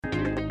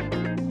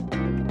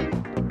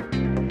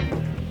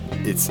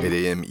It's 8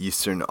 a.m.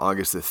 Eastern,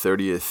 August the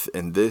 30th,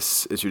 and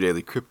this is your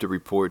daily crypto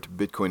report.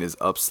 Bitcoin is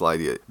up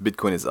slightly at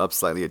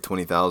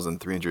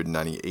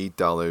 $20,398.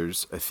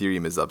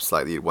 Ethereum is up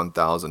slightly at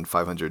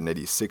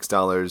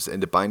 $1,586,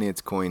 and the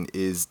Binance Coin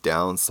is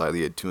down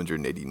slightly at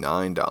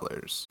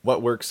 $289.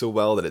 What works so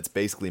well that it's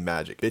basically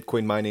magic?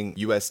 Bitcoin mining,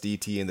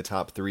 USDT in the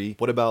top 3.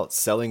 What about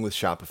selling with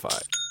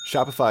Shopify?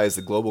 Shopify is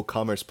the global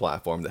commerce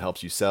platform that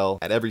helps you sell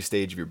at every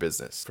stage of your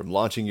business. From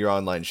launching your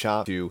online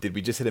shop to, did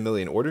we just hit 1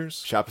 million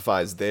orders?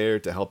 Shopify is there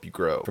to help you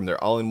grow. From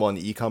their all-in-one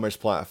e-commerce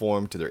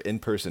platform to their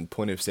in-person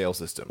point-of-sale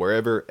system.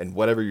 Wherever and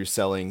whatever you're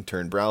selling,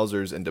 turn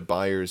browsers into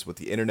buyers with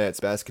the internet's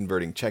best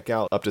converting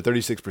checkout, up to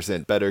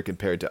 36% better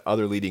compared to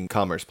other leading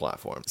commerce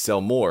platforms. Sell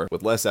more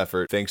with less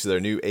effort thanks to their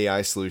new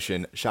AI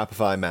solution,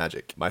 Shopify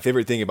Magic. My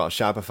favorite thing about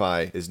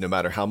Shopify is no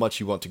matter how much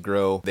you want to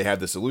grow, they have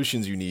the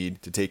solutions you need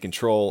to take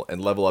control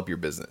and level up your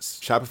business.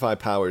 Shopify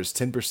powers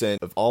 10%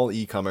 of all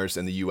e-commerce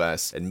in the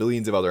US and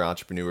millions of other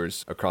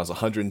entrepreneurs across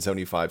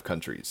 175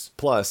 countries.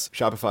 Plus,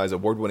 Shopify's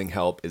award-winning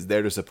help is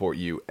there to support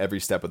you every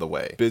step of the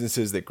way.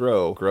 Businesses that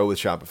grow with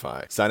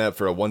Shopify. Sign up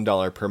for a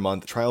 $1 per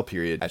month trial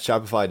period at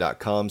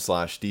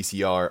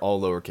shopify.com/DCR,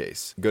 all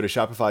lowercase. Go to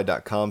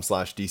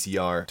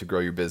shopify.com/DCR to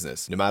grow your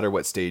business, no matter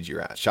what stage you're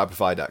at.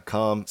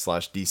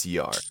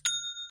 Shopify.com/DCR.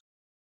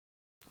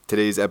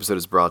 Today's episode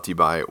is brought to you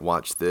by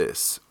Watch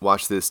This.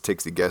 Watch This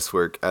takes the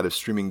guesswork out of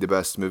streaming the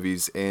best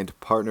movies and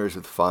partners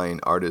with fine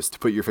artists to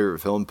put your favorite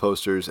film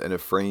posters in a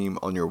frame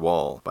on your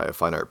wall. Buy a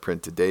fine art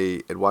print today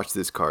at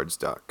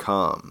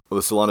watchthiscards.com.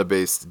 Well, the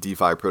Solana-based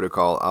DeFi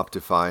protocol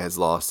Optify has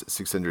lost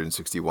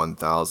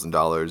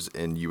 $661,000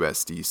 in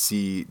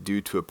USDC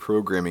due to a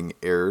programming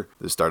error.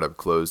 The startup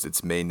closed its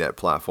mainnet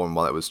platform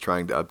while it was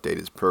trying to update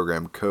its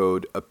program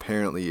code.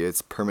 Apparently,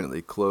 it's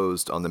permanently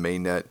closed on the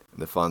mainnet,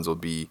 and the funds will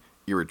be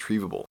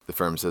irretrievable. The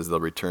firm says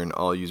they'll return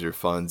all user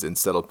funds in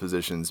settled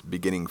positions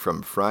beginning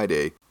from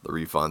Friday. The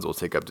refunds will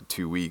take up to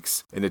 2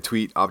 weeks. In a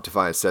tweet,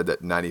 Optify said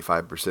that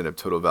 95% of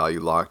total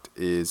value locked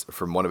is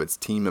from one of its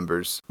team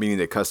members, meaning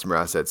that customer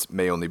assets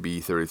may only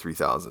be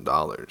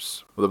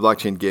 $33,000. Well, the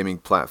blockchain gaming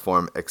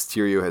platform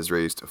Xterio has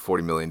raised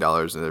 $40 million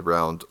in a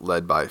round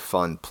led by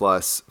Fund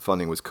Plus.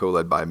 Funding was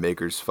co-led by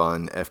Makers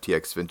Fund,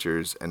 FTX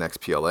Ventures, and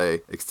XPLA.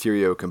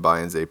 Xterio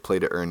combines a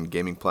play-to-earn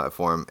gaming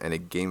platform and a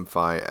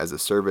GameFi as a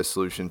service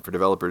solution for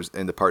developers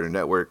in the partner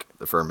network.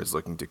 The firm is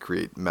looking to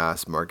create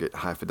mass-market,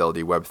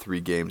 high-fidelity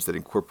Web3 games that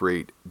incorporate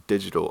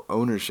digital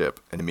ownership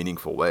in a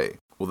meaningful way.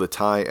 Well, the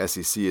Thai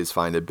SEC has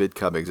fined a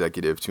BitCub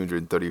executive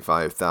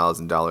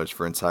 $235,000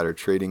 for insider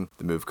trading.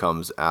 The move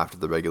comes after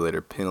the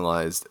regulator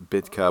penalized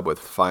BitCub with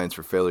fines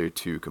for failure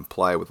to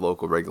comply with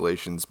local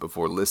regulations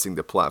before listing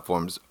the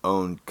platform's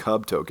own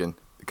Cub token.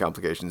 The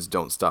complications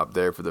don't stop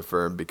there for the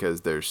firm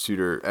because their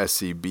suitor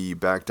SCB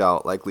backed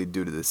out, likely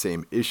due to the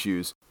same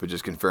issues, but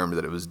just confirmed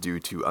that it was due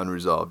to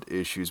unresolved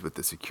issues with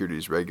the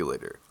securities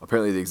regulator.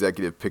 Apparently, the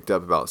executive picked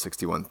up about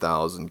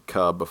 61,000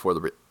 Cub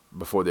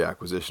before the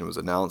acquisition was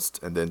announced,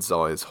 and then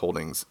saw his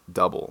holdings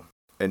double.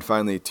 And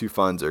finally, 2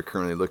 funds are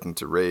currently looking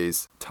to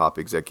raise. Top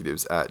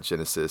executives at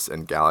Genesis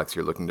and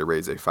Galaxy are looking to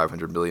raise a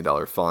 $500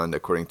 million fund,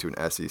 according to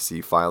an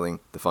SEC filing.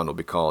 The fund will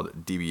be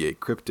called DBA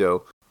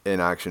Crypto.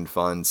 In-Action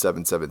Fund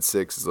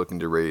 776 is looking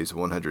to raise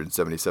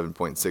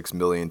 $177.6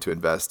 million to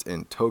invest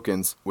in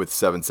tokens, with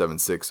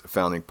 776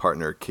 founding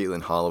partner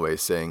Caitlin Holloway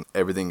saying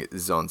everything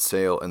is on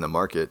sale in the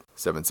market.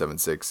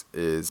 776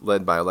 is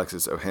led by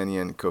Alexis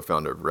Ohanian,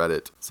 co-founder of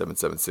Reddit.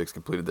 776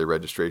 completed their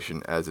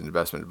registration as an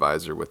investment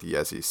advisor with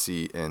the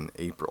SEC in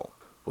April.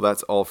 Well,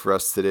 that's all for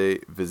us today.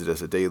 Visit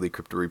us at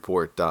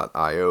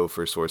dailycryptoreport.io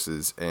for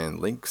sources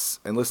and links,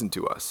 and listen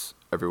to us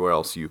everywhere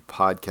else you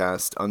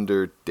podcast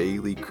under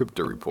Daily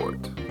Crypto Report.